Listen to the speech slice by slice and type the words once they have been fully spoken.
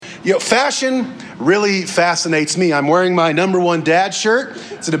Fashion really fascinates me. I'm wearing my number one dad shirt.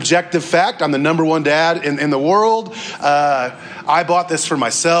 It's an objective fact. I'm the number one dad in the world. I bought this for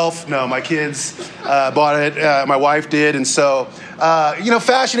myself. No, my kids bought it. My wife did. And so,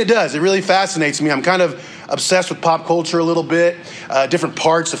 fashion, it does. It really fascinates me. I'm kind of obsessed with pop culture a little bit, different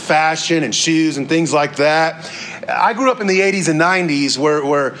parts of fashion and shoes and things like that. I grew up in the 80s and 90s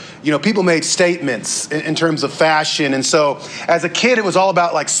where people made statements in terms of fashion. And so as a kid, it was all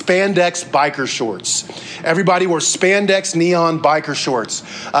about like spandex biker shorts. Everybody wore spandex neon biker shorts.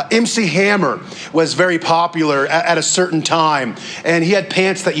 MC Hammer was very popular at a certain time, and he had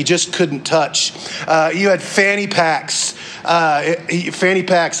pants that you just couldn't touch. You had fanny packs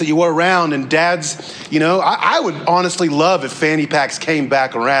that you wore around, and dads, I would honestly love if fanny packs came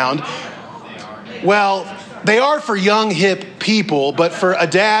back around. Well, they are for young, hip people, but for a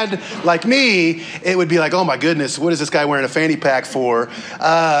dad like me, it would be like, oh my goodness, what is this guy wearing a fanny pack for?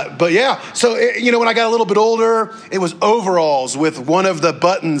 But yeah, so, when I got a little bit older, it was overalls with one of the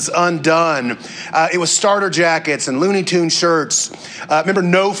buttons undone. It was starter jackets and Looney Tune shirts. Remember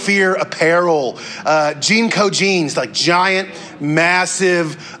No Fear apparel, Jean Co jeans, like giant,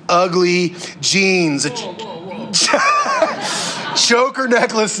 massive, ugly jeans. Choker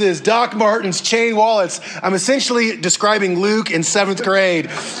necklaces, Doc Martens, chain wallets. I'm essentially describing Luke in 7th grade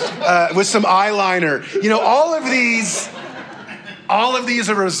with some eyeliner. All of these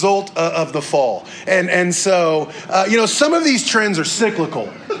are a result of the fall. And so, some of these trends are cyclical.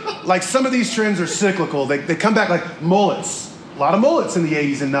 They come back like mullets. A lot of mullets in the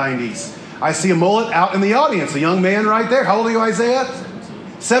 80s and 90s. I see a mullet out in the audience, a young man right there. How old are you, Isaiah?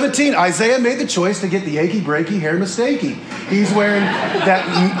 17. Isaiah made the choice to get the achy breaky hair mistakey. He's wearing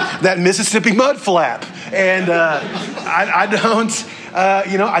that Mississippi mud flap. And I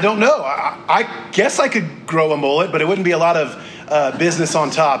don't know. I guess I could grow a mullet, but it wouldn't be a lot of business on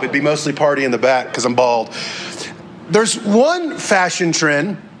top. It'd be mostly party in the back because I'm bald. There's one fashion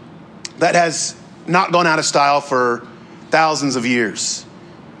trend that has not gone out of style for thousands of years.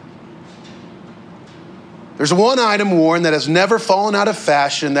 There's one item worn that has never fallen out of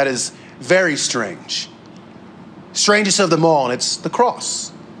fashion that is very strange. Strangest of them all, and it's the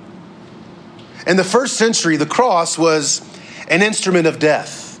cross. In the first century, the cross was an instrument of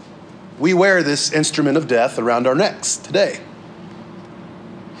death. We wear this instrument of death around our necks today.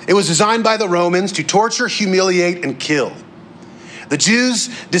 It was designed by the Romans to torture, humiliate, and kill. The Jews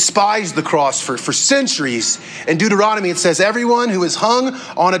despised the cross for centuries. In Deuteronomy, it says, everyone who is hung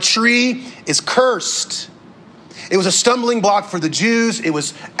on a tree is cursed. It was a stumbling block for the Jews. It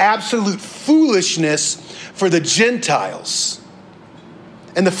was absolute foolishness for the Gentiles.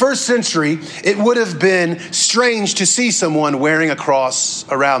 In the first century, it would have been strange to see someone wearing a cross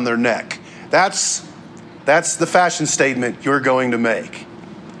around their neck. That's the fashion statement you're going to make,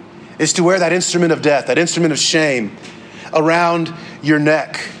 is to wear that instrument of death, that instrument of shame around your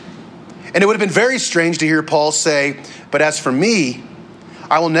neck. And it would have been very strange to hear Paul say, but as for me,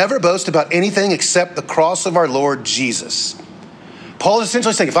 I will never boast about anything except the cross of our Lord Jesus. Paul is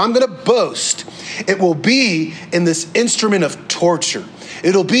essentially saying, if I'm going to boast, it will be in this instrument of torture.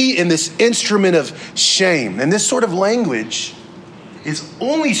 It'll be in this instrument of shame. And this sort of language is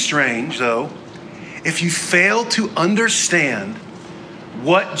only strange, though, if you fail to understand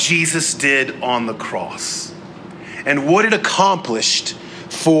what Jesus did on the cross and what it accomplished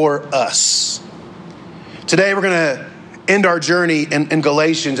for us. Today, we're going to end our journey in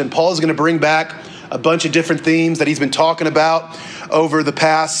Galatians, and Paul is going to bring back a bunch of different themes that he's been talking about over the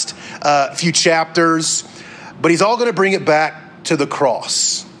past few chapters, but he's all going to bring it back to the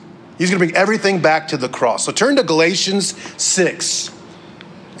cross. He's going to bring everything back to the cross. So turn to Galatians 6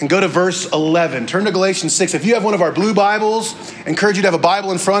 and go to verse 11. Turn to Galatians 6. If you have one of our blue Bibles, I encourage you to have a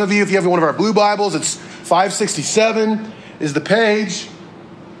Bible in front of you. If you have one of our blue Bibles, it's 567 is the page.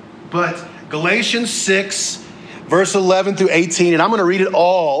 But Galatians 6, verse 11 through 18, and I'm going to read it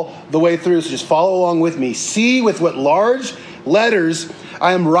all the way through, so just follow along with me. See with what large letters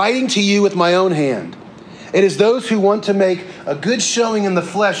I am writing to you with my own hand. It is those who want to make a good showing in the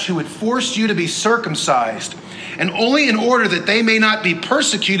flesh who would force you to be circumcised, and only in order that they may not be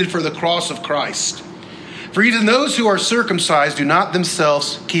persecuted for the cross of Christ. For even those who are circumcised do not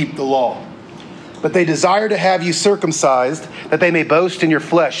themselves keep the law, but they desire to have you circumcised, that they may boast in your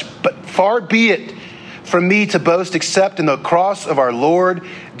flesh. But far be it from me to boast except in the cross of our Lord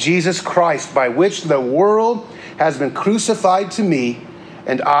Jesus Christ, by which the world has been crucified to me,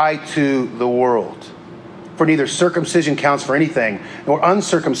 and I to the world. For neither circumcision counts for anything, nor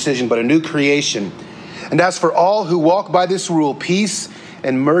uncircumcision, but a new creation. And as for all who walk by this rule, peace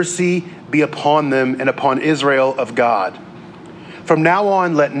and mercy be upon them and upon Israel of God. From now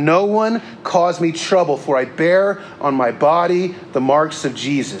on, let no one cause me trouble, for I bear on my body the marks of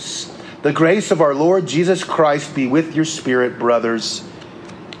Jesus. The grace of our Lord Jesus Christ be with your spirit, brothers.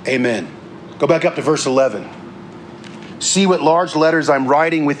 Amen. Go back up to verse 11. See what large letters I'm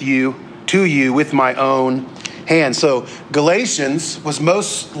writing to you with my own hand. So Galatians was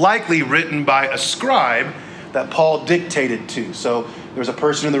most likely written by a scribe that Paul dictated to. So there was a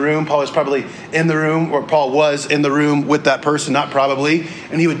person in the room. Paul was probably in the room, or Paul was in the room with that person, not probably.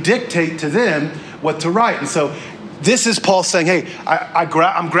 And he would dictate to them what to write. And so this is Paul saying, hey, I'm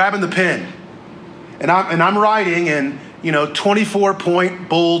grabbing the pen. And I'm writing in 24-point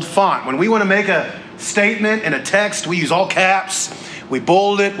bold font. When we want to make a statement in a text, we use all caps. We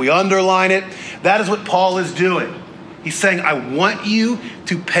bold it. We underline it. That is what Paul is doing. He's saying, I want you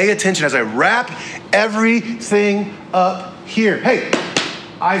to pay attention as I wrap everything up here. Hey,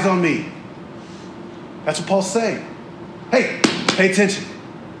 eyes on me. That's what Paul's saying. Hey, pay attention.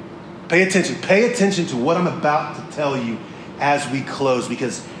 Pay attention. Pay attention to what I'm about to tell you as we close,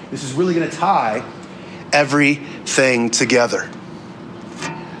 because this is really going to tie everything together.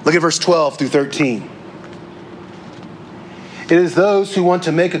 Look at verse 12 through 13. It is those who want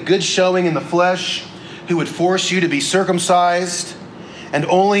to make a good showing in the flesh who would force you to be circumcised, and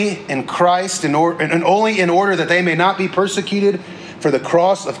only in Christ, and only in order that they may not be persecuted for the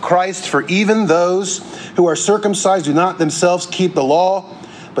cross of Christ. For even those who are circumcised do not themselves keep the law,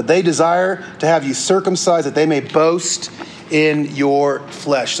 but they desire to have you circumcised that they may boast in your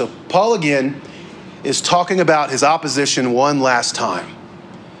flesh. So Paul again is talking about his opposition one last time.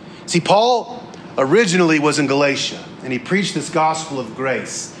 See, Paul originally was in Galatia, and he preached this gospel of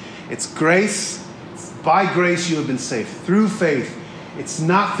grace. It's grace. By grace you have been saved through faith. It's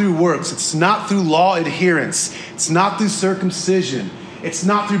not through works. It's not through law adherence. It's not through circumcision. It's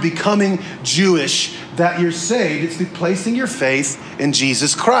not through becoming Jewish that you're saved. It's through placing your faith in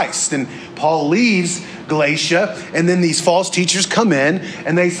Jesus Christ. And Paul leaves Galatia, and then these false teachers come in,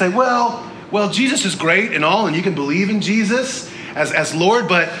 and they say, well, Jesus is great and all, and you can believe in Jesus as Lord,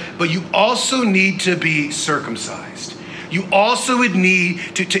 but you also need to be circumcised. You also would need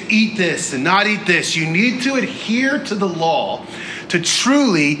to eat this and not eat this. You need to adhere to the law to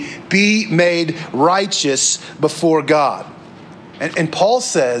truly be made righteous before God. And Paul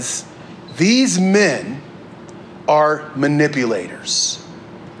says these men are manipulators.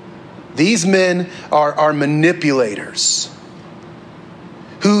 These men are manipulators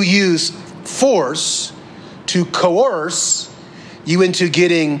who use force to coerce you into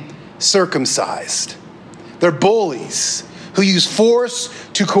getting circumcised. They're bullies who use force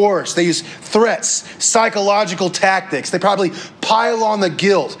to coerce. They use threats, psychological tactics. They probably pile on the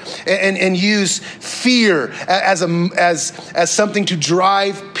guilt and use fear as something to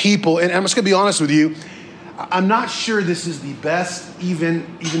drive people. And I'm just going to be honest with you. I'm not sure this is the best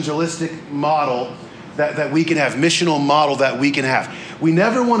evangelistic model that we can have, missional model that we can have. We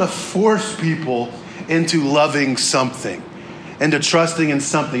never want to force people into loving something, into trusting in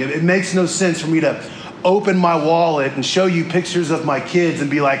something. It makes no sense for me to open my wallet and show you pictures of my kids and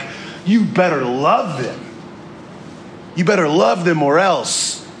be like, you better love them. You better love them or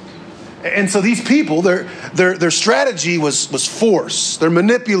else. And so these people, their strategy was force. They're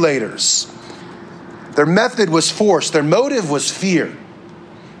manipulators. Their method was force. Their motive was fear.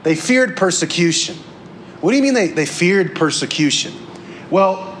 They feared persecution. What do you mean they feared persecution?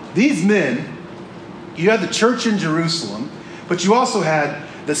 Well, these men, you had the church in Jerusalem, but you also had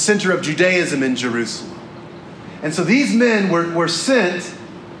the center of Judaism in Jerusalem. And so these men were sent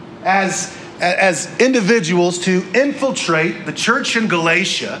as individuals to infiltrate the church in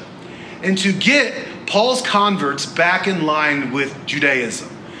Galatia and to get Paul's converts back in line with Judaism.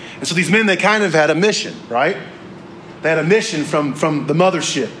 And so these men, they kind of had a mission, right? They had a mission from the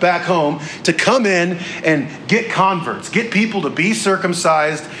mothership back home to come in and get converts, get people to be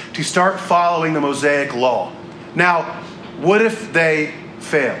circumcised, to start following the Mosaic law. Now, what if they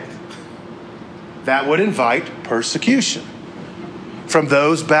failed? That would invite persecution from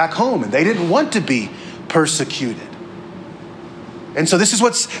those back home. And they didn't want to be persecuted. And so this is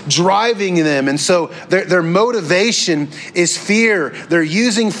what's driving them. And so their motivation is fear. They're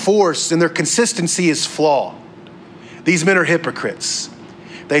using force, and their consistency is flawed. These men are hypocrites.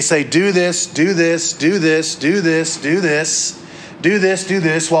 They say, do this, do this, do this, do this, do this, do this, do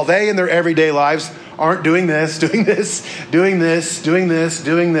this, while they in their everyday lives aren't doing this, doing this, doing this, doing this,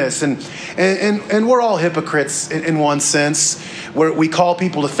 doing this. And we're all hypocrites in one sense, where we call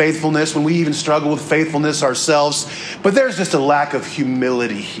people to faithfulness when we even struggle with faithfulness ourselves. But there's just a lack of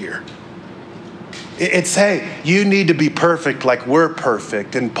humility here. It's, hey, you need to be perfect like we're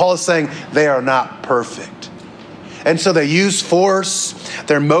perfect. And Paul is saying they are not perfect. And so they use force.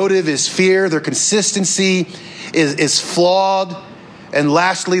 Their motive is fear. Their consistency is flawed. And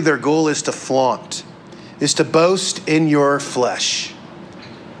lastly, their goal is to flaunt, is to boast in your flesh.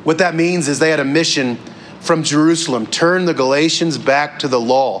 What that means is they had a mission from Jerusalem: turn the Galatians back to the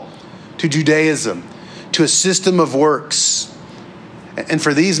law, to Judaism, to a system of works. And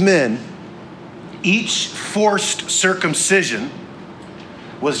for these men, each forced circumcision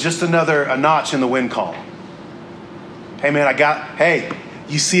was just a notch in the win column. Hey,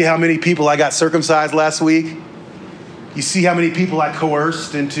 you see how many people I got circumcised last week? You see how many people I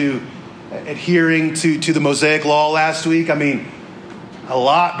coerced into adhering to the Mosaic law last week? I mean, a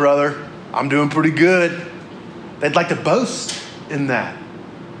lot, brother. I'm doing pretty good. They'd like to boast in that.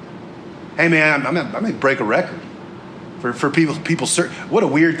 Hey, man, I'm going to break a record for people. What a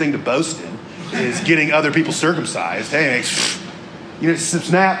weird thing to boast in is getting other people circumcised. Hey,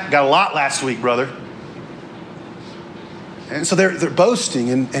 snap, got a lot last week, brother. And so they're boasting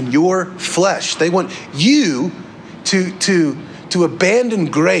in your flesh. They want you to abandon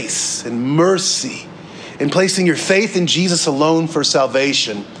grace and mercy and placing your faith in Jesus alone for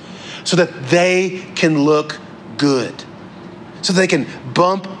salvation so that they can look good, so they can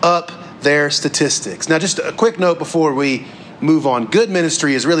bump up their statistics. Now, just a quick note before we move on. Good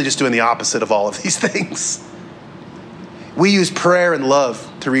ministry is really just doing the opposite of all of these things. We use prayer and love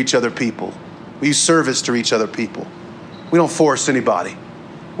to reach other people. We use service to reach other people. We don't force anybody.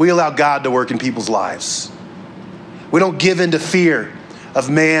 We allow God to work in people's lives. We don't give in to fear of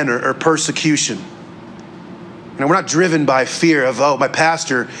man or persecution. We're not driven by fear of, my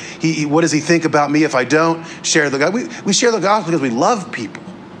pastor, what does he think about me if I don't share the gospel? We share the gospel because we love people.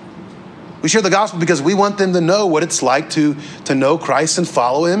 We share the gospel because we want them to know what it's like to know Christ and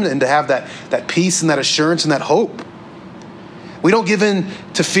follow him and to have that peace and that assurance and that hope. We don't give in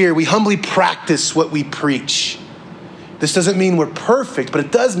to fear. We humbly practice what we preach. This doesn't mean we're perfect, but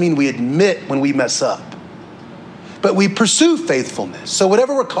it does mean we admit when we mess up. But we pursue faithfulness. So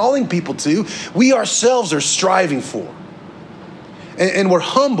whatever we're calling people to, we ourselves are striving for. And we're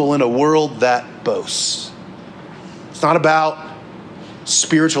humble in a world that boasts. It's not about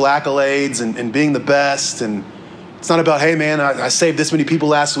spiritual accolades and being the best. And it's not about, hey man, I saved this many people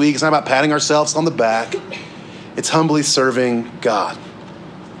last week. It's not about patting ourselves on the back. It's humbly serving God.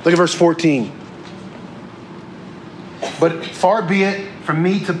 Look at verse 14. But far be it from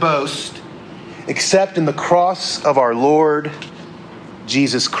me to boast, except in the cross of our Lord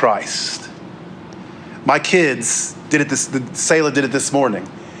Jesus Christ. My kids Selah did it this morning.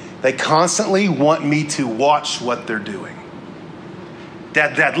 They constantly want me to watch what they're doing.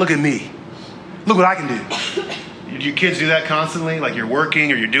 Dad, look at me. Look what I can do. Your kids do that constantly, like you're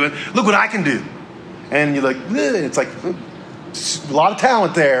working or you're doing, look what I can do. And you're like, it's like a lot of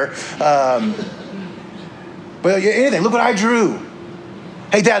talent there. But anything, look what I drew.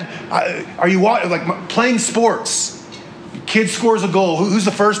 Hey, Dad, are you playing sports? Kid scores a goal. Who's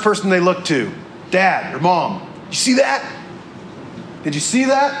the first person they look to? Dad or Mom. You see that? Did you see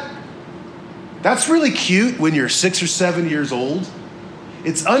that? That's really cute when you're 6 or 7 years old.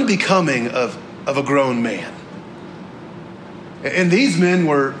 It's unbecoming of a grown man. And these men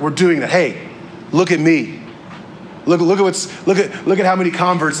were doing that. Hey, look at me. Look at how many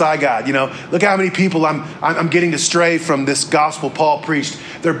converts I got. Look how many people I'm getting to stray from this gospel Paul preached.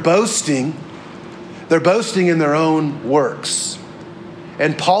 They're boasting in their own works.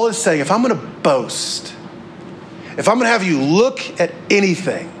 And Paul is saying, if I'm going to boast, if I'm going to have you look at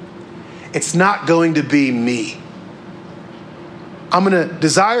anything, it's not going to be me. I'm going to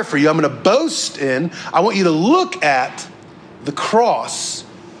desire for you, I'm going to boast in, I want you to look at the cross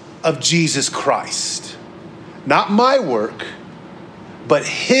of Jesus Christ. Not my work, but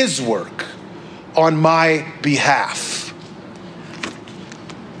his work on my behalf.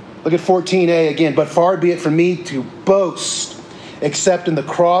 Look at 14a again. But far be it from me to boast, except in the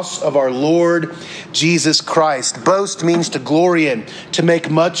cross of our Lord Jesus Christ. Boast means to glory in, to make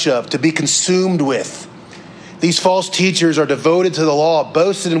much of, to be consumed with. These false teachers are devoted to the law,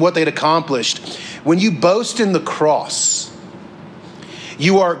 boasted in what they'd accomplished. When you boast in the cross,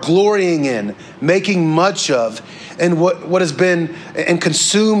 you are glorying in, making much of, and what has been, and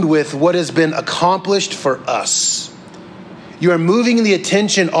consumed with what has been accomplished for us. You are moving the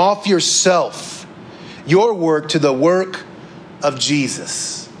attention off yourself, your work, to the work of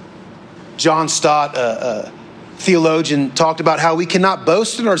Jesus. John Stott, a theologian, talked about how we cannot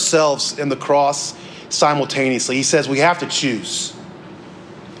boast in ourselves and the cross simultaneously. He says we have to choose.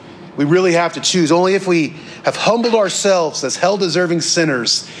 We really have to choose. Only if we have humbled ourselves as hell-deserving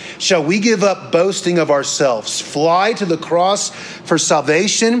sinners, shall we give up boasting of ourselves, fly to the cross for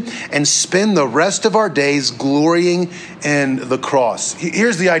salvation, and spend the rest of our days glorying in the cross?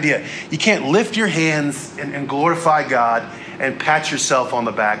 Here's the idea. You can't lift your hands and glorify God and pat yourself on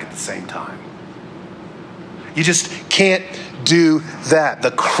the back at the same time. You just can't do that.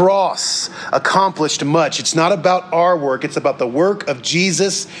 The cross accomplished much. It's not about our work. It's about the work of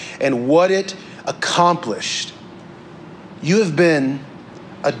Jesus and what it accomplished. You have been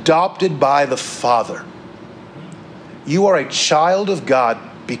adopted by the Father. You are a child of God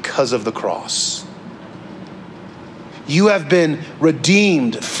because of the cross. You have been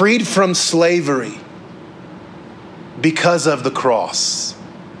redeemed, freed from slavery because of the cross.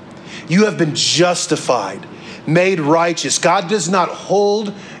 You have been justified, made righteous. God does not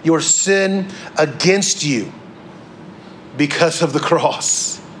hold your sin against you because of the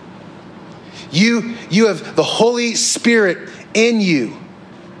cross. You have the Holy Spirit in you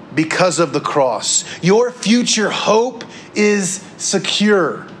because of the cross. Your future hope is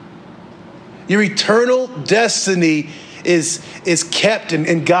secure. Your eternal destiny is kept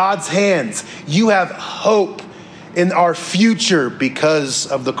in God's hands. You have hope in our future because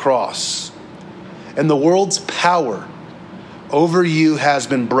of the cross. And the world's power over you has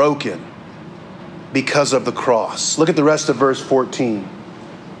been broken because of the cross. Look at the rest of verse 14.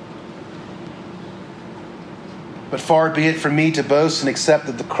 But far be it from me to boast and accept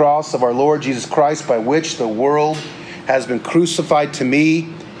that the cross of our Lord Jesus Christ, by which the world has been crucified to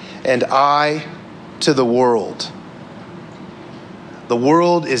me, and I to the world. The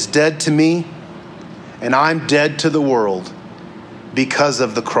world is dead to me, and I'm dead to the world because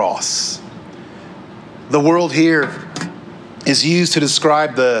of the cross. The world here is used to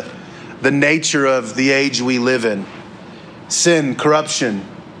describe the nature of the age we live in. Sin, corruption,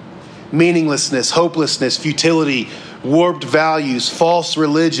 meaninglessness, hopelessness, futility, warped values, false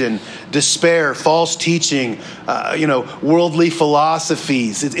religion, despair, false teaching, worldly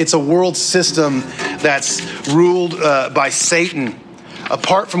philosophies. It's a world system that's ruled by Satan.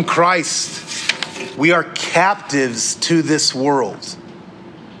 Apart from Christ, we are captives to this world.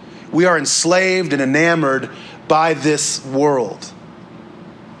 We are enslaved and enamored by this world.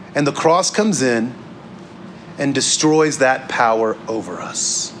 And the cross comes in and destroys that power over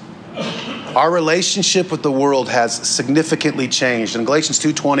us. Our relationship with the world has significantly changed. In Galatians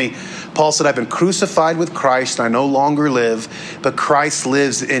 2:20, Paul said, I've been crucified with Christ, and I no longer live, but Christ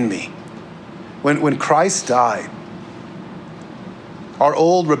lives in me. When Christ died, our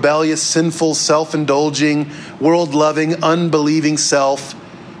old, rebellious, sinful, self-indulging, world-loving, unbelieving self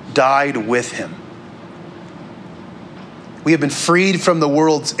died with him. We have been freed from the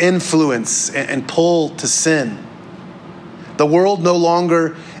world's influence and pull to sin. The world no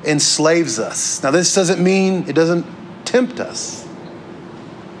longer enslaves us. Now, this doesn't mean it doesn't tempt us,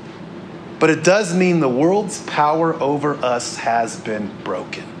 but it does mean the world's power over us has been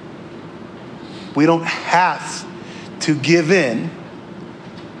broken. We don't have to give in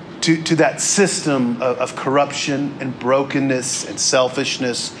to that system of corruption and brokenness and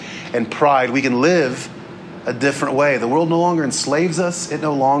selfishness and pride. We can live a different way. The world no longer enslaves us. It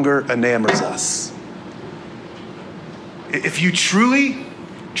no longer enamors us. If you truly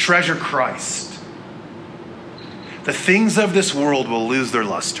treasure Christ, the things of this world will lose their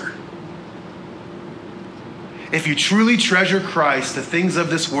luster. If you truly treasure Christ, the things of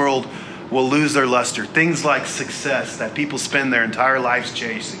this world will lose their luster. Things like success that people spend their entire lives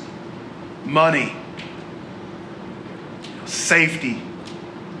chasing, money, safety,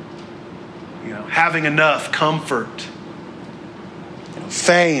 having enough, comfort,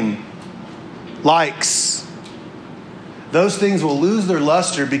 fame, likes. Those things will lose their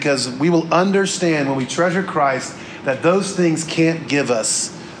luster because we will understand when we treasure Christ that those things can't give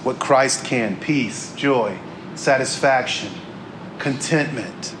us what Christ can. Peace, joy, satisfaction,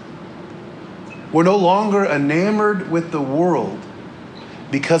 contentment. We're no longer enamored with the world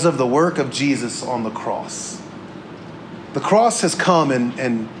because of the work of Jesus on the cross. The cross has come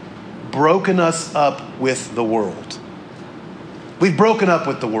and broken us up with the world. We've broken up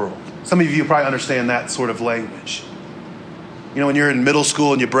with the world. Some of you probably understand that sort of language. When you're in middle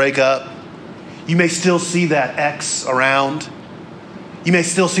school and you break up, you may still see that ex around. You may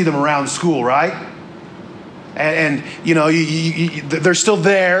still see them around school, right? And they're still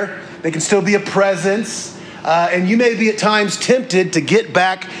there. They can still be a presence. And you may be at times tempted to get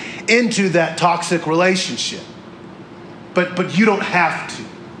back into that toxic relationship. But you don't have to.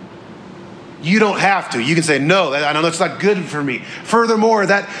 You don't have to. You can say, no, I know that's not good for me. Furthermore,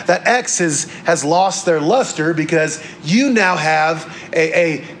 that ex has lost their luster because you now have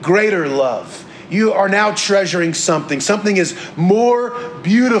a greater love. You are now treasuring something. Something is more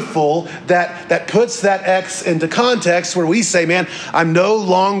beautiful that puts that X into context where we say, man, I'm no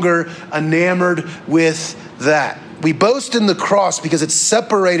longer enamored with that. We boast in the cross because it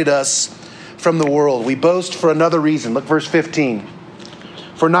separated us from the world. We boast for another reason. Look, verse 15.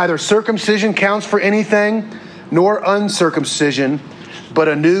 For neither circumcision counts for anything, nor uncircumcision, but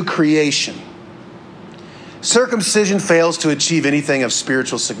a new creation. Circumcision fails to achieve anything of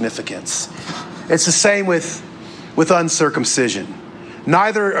spiritual significance. It's the same with uncircumcision.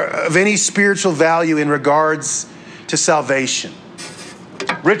 Neither of any spiritual value in regards to salvation.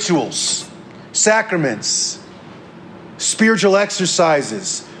 Rituals, sacraments, spiritual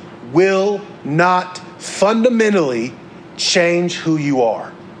exercises will not fundamentally change who you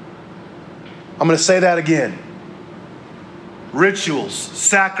are. I'm going to say that again. Rituals,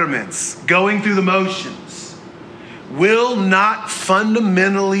 sacraments, going through the motions will not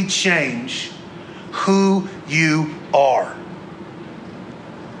fundamentally change who you are.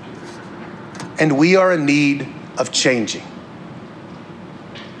 And we are in need of changing.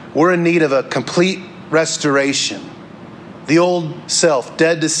 We're in need of a complete restoration. The old self,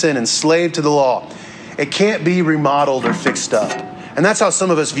 dead to sin, enslaved to the law. It can't be remodeled or fixed up. And that's how some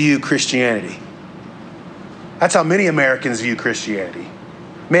of us view Christianity. That's how many Americans view Christianity.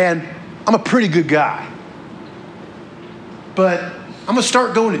 Man, I'm a pretty good guy. But I'm going to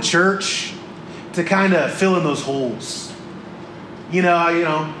start going to church to kind of fill in those holes. You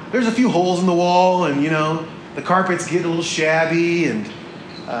know, there's a few holes in the wall and, the carpet's getting a little shabby and,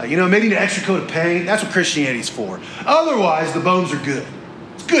 maybe an extra coat of paint. That's what Christianity's for. Otherwise, the bones are good.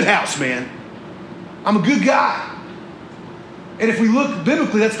 It's a good house, man. I'm a good guy. And if we look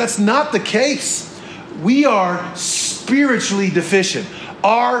biblically, that's not the case. We are spiritually deficient.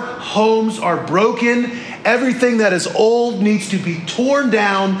 Our homes are broken. Everything that is old needs to be torn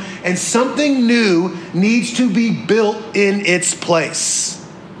down, and something new needs to be built in its place.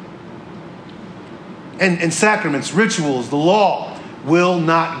 And sacraments, rituals, the law will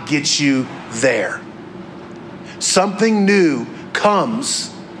not get you there. Something new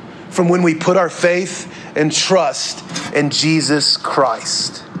comes from when we put our faith and trust in Jesus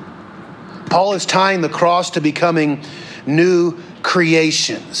Christ. Paul is tying the cross to becoming new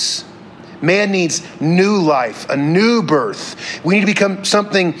creations. Man needs new life, a new birth. We need to become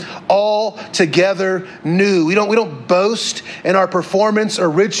something altogether new. We don't boast in our performance or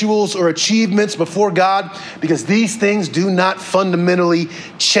rituals or achievements before God because these things do not fundamentally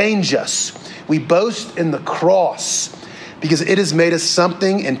change us. We boast in the cross because it has made us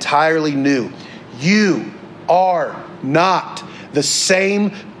something entirely new. You are not the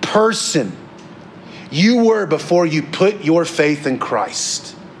same person you were before you put your faith in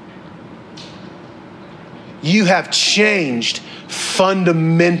Christ. You have changed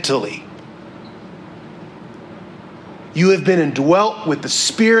fundamentally. You have been indwelt with the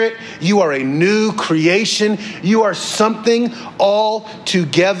Spirit. You are a new creation. You are something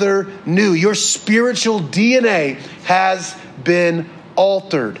altogether new. Your spiritual DNA has been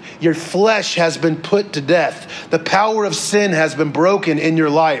altered. Your flesh has been put to death. The power of sin has been broken in your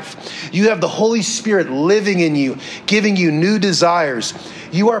life. You have the Holy Spirit living in you, giving you new desires.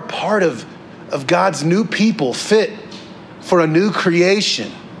 You are part of God's new people, fit for a new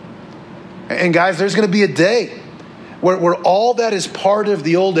creation. And guys, there's going to be a day where all that is part of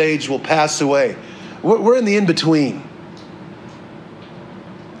the old age will pass away. We're in the in-between.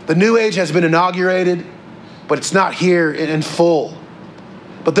 The new age has been inaugurated, but it's not here in full.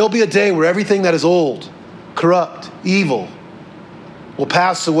 But there'll be a day where everything that is old, corrupt, evil will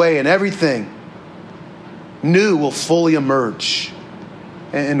pass away and everything new will fully emerge.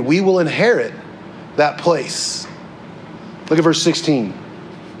 And we will inherit that place. Look at verse 16.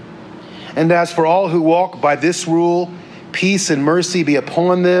 And as for all who walk by this rule, peace and mercy be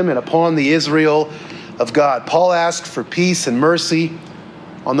upon them and upon the Israel of God. Paul asked for peace and mercy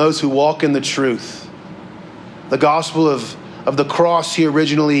on those who walk in the truth. The gospel of the cross he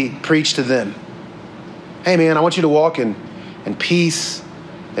originally preached to them. Hey man, I want you to walk in peace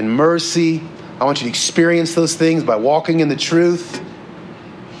and mercy. I want you to experience those things by walking in the truth.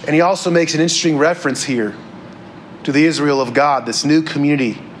 And he also makes an interesting reference here to the Israel of God, this new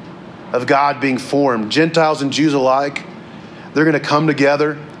community of God being formed. Gentiles and Jews alike, they're going to come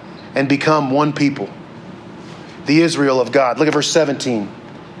together and become one people. The Israel of God. Look at verse 17.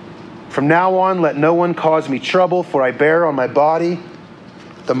 From now on, let no one cause me trouble, for I bear on my body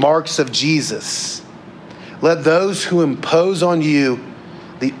the marks of Jesus. Let those who impose on you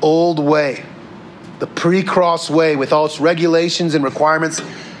the old way, the pre-cross way with all its regulations and requirements,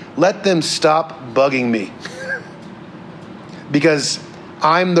 let them stop bugging me. Because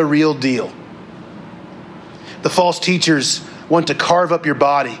I'm the real deal. The false teachers want to carve up your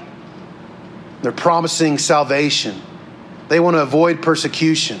body. They're promising salvation. They want to avoid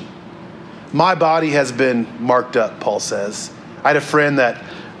persecution. My body has been marked up, Paul says. I had a friend that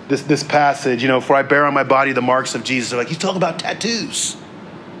this passage, for I bear on my body the marks of Jesus. They're like, he's talking about tattoos.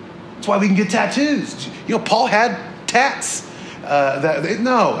 That's why we can get tattoos. Paul had tats.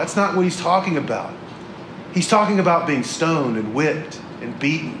 No, that's not what he's talking about. He's talking about being stoned and whipped and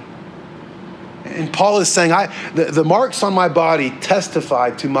beaten. And Paul is saying, the marks on my body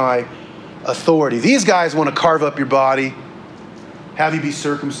testify to my authority. These guys want to carve up your body, have you be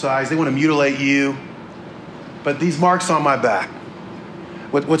circumcised. They want to mutilate you. But these marks on my back,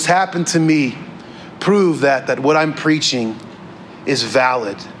 what's happened to me, prove that what I'm preaching is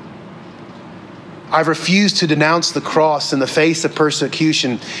valid. I've refused to denounce the cross in the face of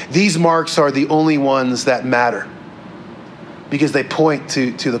persecution. These marks are the only ones that matter because they point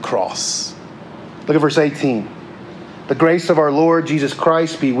to the cross. Look at verse 18. The grace of our Lord Jesus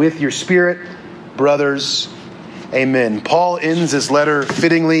Christ be with your spirit, brothers. Amen. Paul ends his letter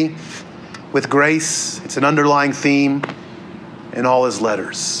fittingly with grace. It's an underlying theme in all his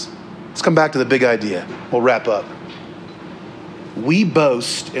letters. Let's come back to the big idea. We'll wrap up. We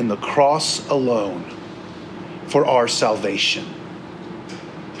boast in the cross alone for our salvation.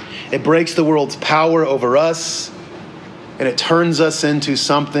 It breaks the world's power over us, and it turns us into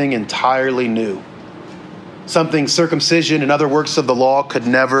something entirely new. Something circumcision and other works of the law could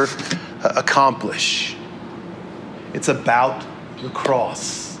never accomplish. It's about the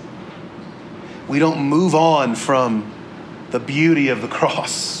cross. We don't move on from the beauty of the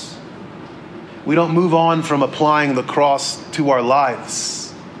cross. We don't move on from applying the cross to our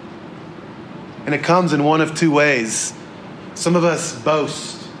lives. And it comes in one of two ways. Some of us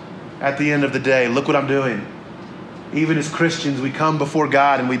boast at the end of the day, look what I'm doing. Even as Christians, we come before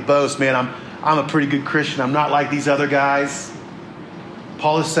God and we boast, man, I'm a pretty good Christian. I'm not like these other guys.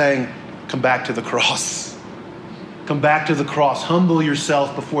 Paul is saying, come back to the cross. Come back to the cross. Humble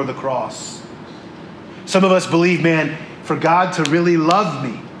yourself before the cross. Some of us believe, man, for God to really love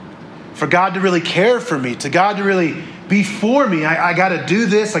me, for God to really care for me, to God to really be for me, I got to do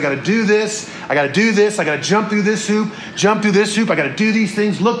this, I got to do this, I got to do this, I got to jump through this hoop, I got to do these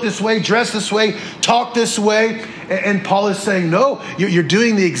things, look this way, dress this way, talk this way. And Paul is saying, no, you're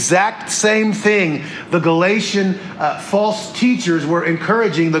doing the exact same thing the Galatian false teachers were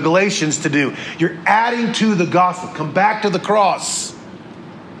encouraging the Galatians to do. You're adding to the gospel. Come back to the cross.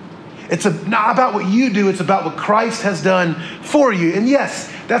 It's not about what you do. It's about what Christ has done for you. And yes,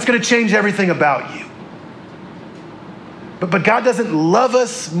 that's going to change everything about you. But God doesn't love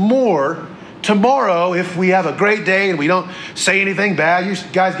us more tomorrow if we have a great day and we don't say anything bad.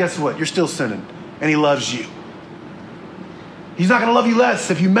 Guys, guess what? You're still sinning. And he loves you. He's not going to love you less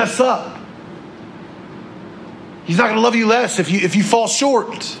if you mess up. He's not going to love you less if you fall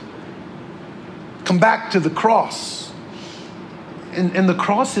short. Come back to the cross. And the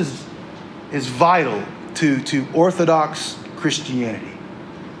cross is vital to Orthodox Christianity.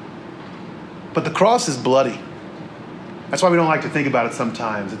 But the cross is bloody. That's why we don't like to think about it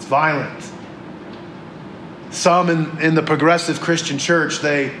sometimes. It's violent. Some in the progressive Christian church,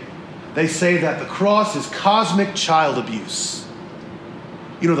 they say that the cross is cosmic child abuse.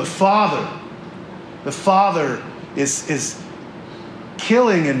 The Father is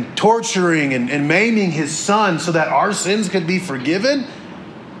killing and torturing and maiming his Son so that our sins could be forgiven.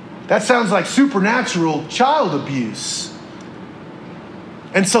 That sounds like supernatural child abuse.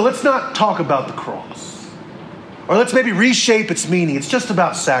 And so let's not talk about the cross. Or let's maybe reshape its meaning. It's just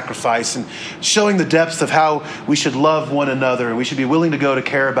about sacrifice and showing the depths of how we should love one another and we should be willing to go to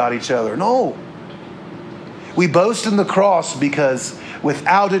care about each other. No. We boast in the cross because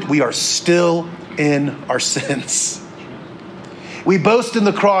without it, we are still in our sins. We boast in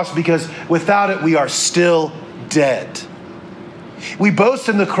the cross because without it, we are still dead. We boast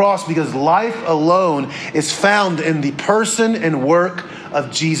in the cross because life alone is found in the person and work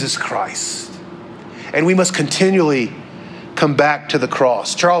of Jesus Christ. And we must continually come back to the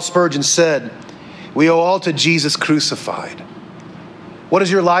cross. Charles Spurgeon said, we owe all to Jesus crucified. What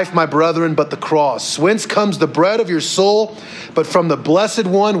is your life, my brethren, but the cross? Whence comes the bread of your soul, but from the blessed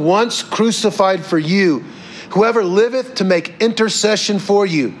one once crucified for you, whoever liveth to make intercession for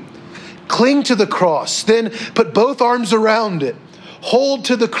you. Cling to the cross, then put both arms around it. Hold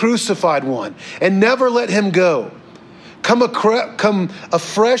to the crucified one, and never let him go. Come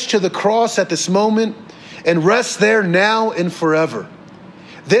afresh to the cross at this moment and rest there now and forever.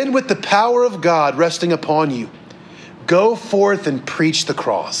 Then with the power of God resting upon you, go forth and preach the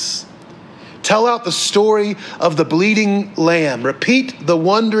cross. Tell out the story of the bleeding lamb. Repeat the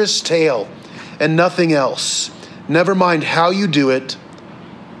wondrous tale and nothing else. Never mind how you do it.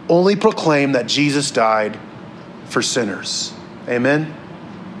 Only proclaim that Jesus died for sinners. Amen.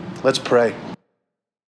 Let's pray.